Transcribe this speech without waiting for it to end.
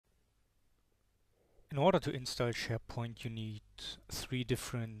In order to install SharePoint, you need 3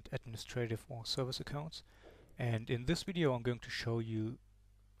 different administrative or service accounts. And in this video, I'm going to show you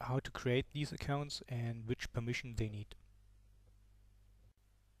how to create these accounts and which permission they need.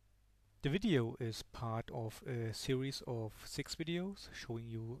 The video is part of a series of 6 videos showing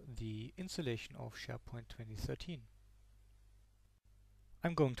you the installation of SharePoint 2013.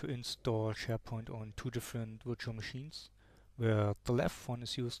 I'm going to install SharePoint on 2 different virtual machines, where the left one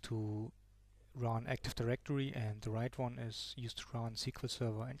is used to run Active Directory and the right one is used to run SQL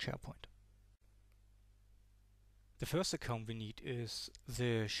Server and SharePoint. The first account we need is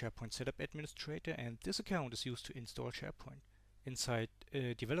the SharePoint Setup Administrator, and this account is used to install SharePoint. Inside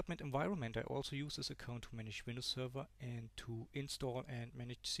a development environment, I also use this account to manage Windows Server and to install and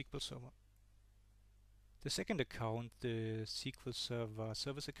manage SQL Server. The second account, the SQL Server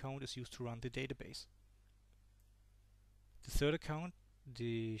service account, is used to run the database. The third account,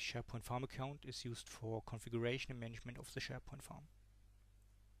 the SharePoint Farm account, is used for configuration and management of the SharePoint Farm.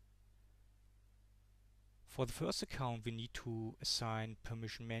 For the first account, we need to assign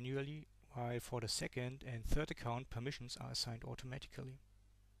permission manually, while for the second and third account, permissions are assigned automatically.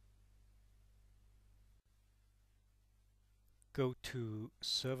 Go to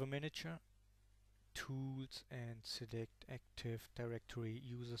Server Manager, Tools, and select Active Directory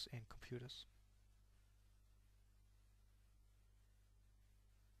Users and Computers.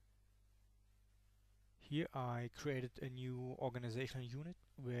 Here I created a new organizational unit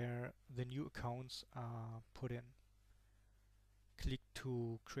where the new accounts are put in. Click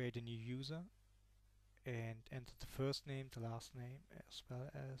to create a new user and enter the first name, the last name, as well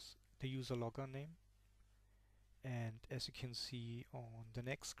as the user login name. And as you can see on the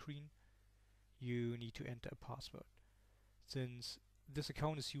next screen, you need to enter a password. Since this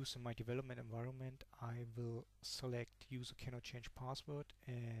account is used in my development environment, I will select user cannot change password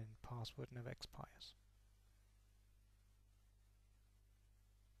and password never expires.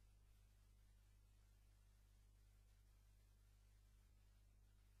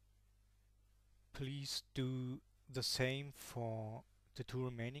 Please do the same for the 2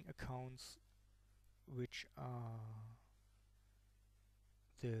 remaining accounts, which are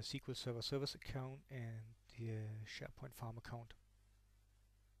the SQL Server service account and the SharePoint Farm account.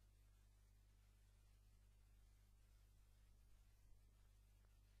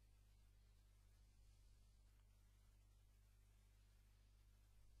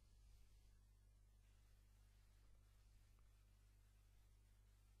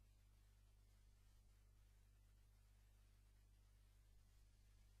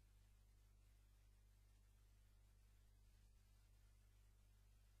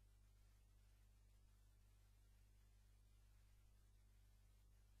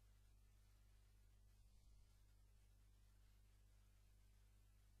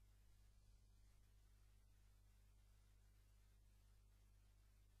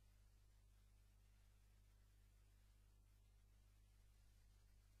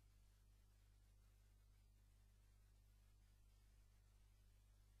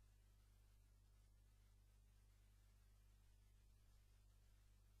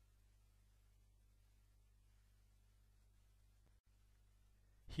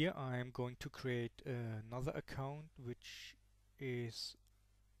 Here I am going to create another account, which is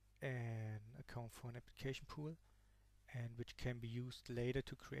an account for an application pool and which can be used later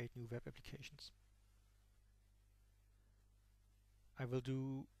to create new web applications. I will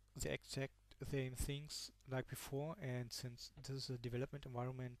do the exact same things like before, and since this is a development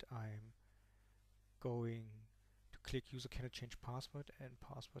environment, I'm going to click user cannot change password and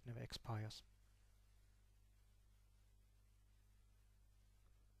password never expires.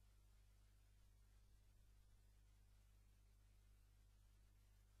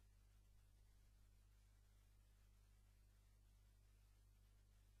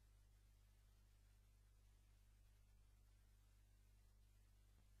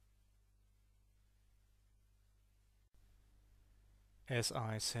 As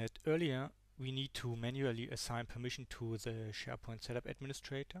I said earlier, we need to manually assign permission to the SharePoint Setup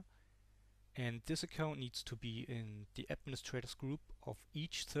Administrator, and this account needs to be in the administrators group of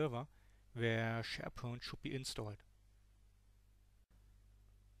each server where SharePoint should be installed.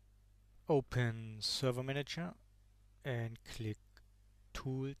 Open Server Manager and click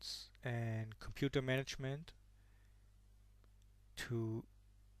Tools and Computer Management to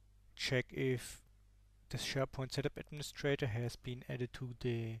check if the SharePoint Setup Administrator has been added to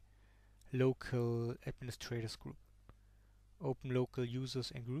the local administrators group. Open local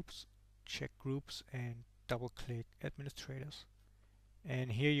users and groups, check groups and double click administrators.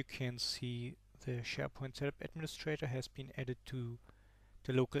 And here you can see the SharePoint Setup Administrator has been added to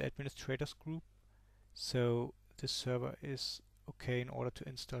the local administrators group, So this server is okay in order to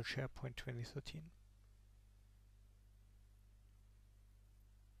install SharePoint 2013.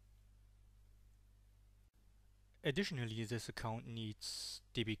 Additionally, this account needs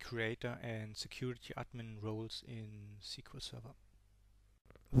DB creator and security admin roles in SQL Server.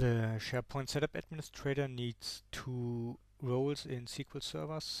 The SharePoint setup administrator needs 2 roles in SQL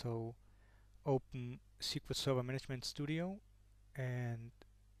Server, so open SQL Server Management Studio and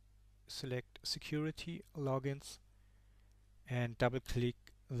select security logins and double click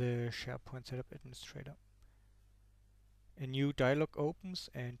the SharePoint setup administrator. A new dialog opens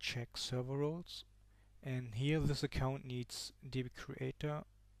and check server roles, and here this account needs DB creator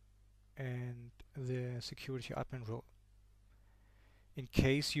and the security admin role. In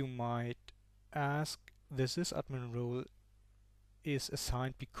case you might ask, this admin role is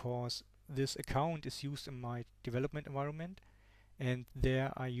assigned because this account is used in my development environment, and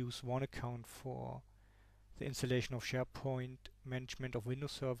there I use one account for the installation of SharePoint, management of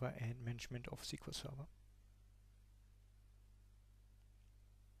Windows Server, and management of SQL Server.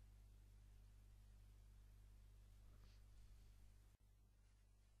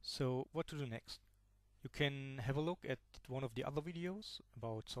 So what to do next? You can have a look at one of the other videos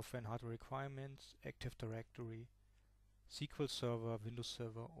about software and hardware requirements, Active Directory, SQL Server, Windows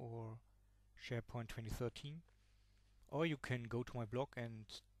Server, or SharePoint 2013. Or you can go to my blog and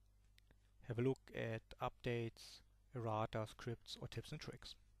have a look at updates, errata, scripts, or tips and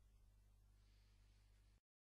tricks.